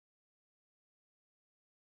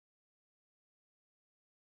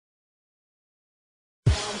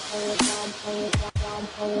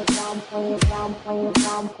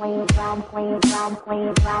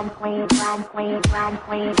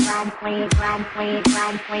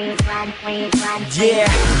Yeah,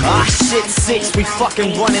 ah shit 6, we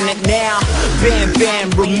fucking running it now. Bam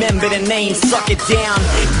bam, remember the name, suck it down.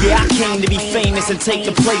 Yeah, I came to be famous and take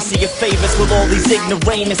the place of your favorites. With all these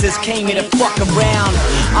ignoramuses came here to fuck around.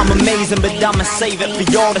 I'm amazing, but I'ma save it for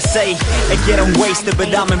y'all to say. And get them wasted,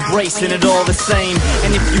 but I'm embracing it all the same.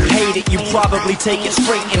 And if you hate it, you probably take it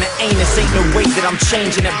straight in the anus. Ain't no way that I'm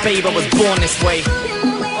changing it, babe, I was born this way.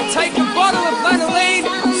 I'll take a bottle of lanolin,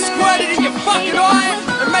 squirt it in your fucking eye,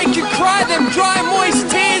 and make you cry them dry, moist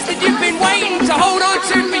tears that you've been waiting to hold on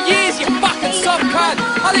to for years, you fucking soft cunt.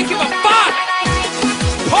 I don't give a fuck.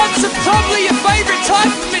 Pots are probably your favourite type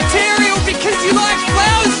of material because you like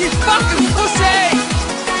flowers, you fucking pussy.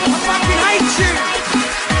 I fucking hate you.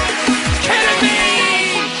 Ketamine.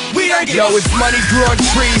 Yo, if money grew on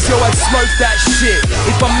trees, yo, I'd smoke that shit.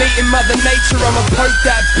 If I'm meeting Mother Nature, I'ma poke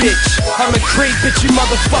that bitch. I'm a creep, but you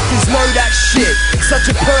motherfuckers know that shit. Such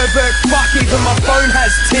a pervert, fuck, even my phone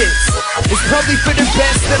has tits. It's probably for the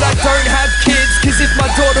best that I don't have kids, cause if my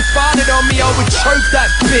daughter farted on me, I would choke that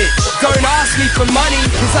bitch. Don't ask me for money,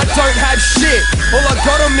 cause I don't have shit. All I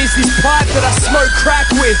got on me is this pipe that I smoke crack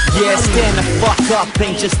with. Yeah, stand the fuck up,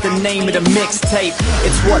 ain't just the name of the mixtape.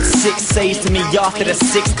 It's what 6 says to me after the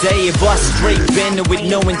 6th day. Of us straight bending with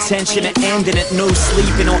no intention of ending it. No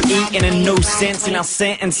sleeping or eating and no sense in our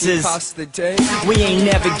sentences. We ain't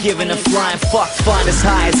never given a flying fuck. Find us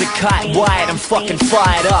high as a kite, wired, I'm fucking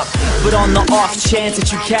fired up. But on the off chance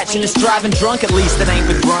that you catching us driving drunk, at least it ain't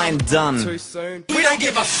with Ryan Dunn. Too soon. We don't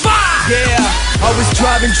give a fuck! Yeah, I was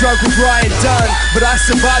driving drunk with Ryan Dunn, but I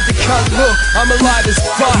survived the cunt. Look, I'm alive as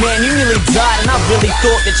fuck. Man, you nearly died and I really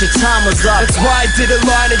thought that your time was up. That's why I did a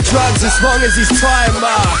line of drugs as long as his tire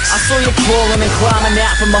marks. I saw you crawling and climbing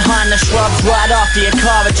out from behind the shrubs right after your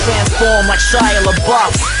car had transformed like Shia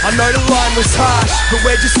LaBeouf. I know the line was harsh, but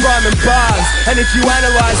we're just rhyming bars. And if you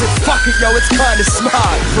analyze it, fuck it, yo, it's kinda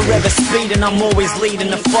smart. Forever speeding, I'm always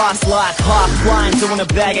leading the fast life. Half blind, doing a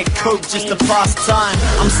bag of coke just to pass time.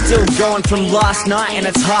 I'm still going from last night and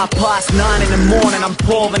it's 9:30 in the morning. I'm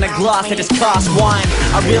pouring a glass of this cast wine.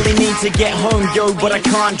 I really need to get home, yo, but I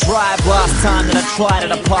can't drive. Last time that I tried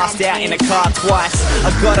it, I passed out in a car twice.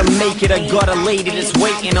 I gotta make it, I got a lady that's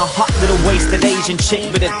waiting. A hot little wasted Asian chick,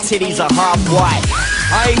 but her titties are half white.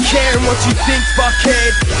 I ain't caring what you think,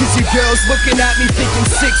 fuckhead, cause your girl's looking at me thinking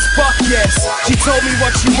 6, fuck yes. She told me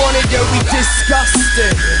what she wanted, yo, we discussed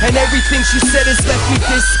it, and everything she said has left me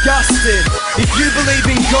disgusted. If you believe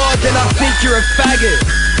in God, then I think you're a faggot.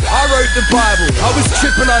 I wrote the Bible, I was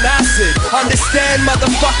tripping on acid. Understand,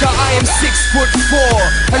 motherfucker, I am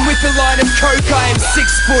 6'4", and with a line of coke I am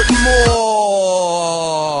 6 foot more.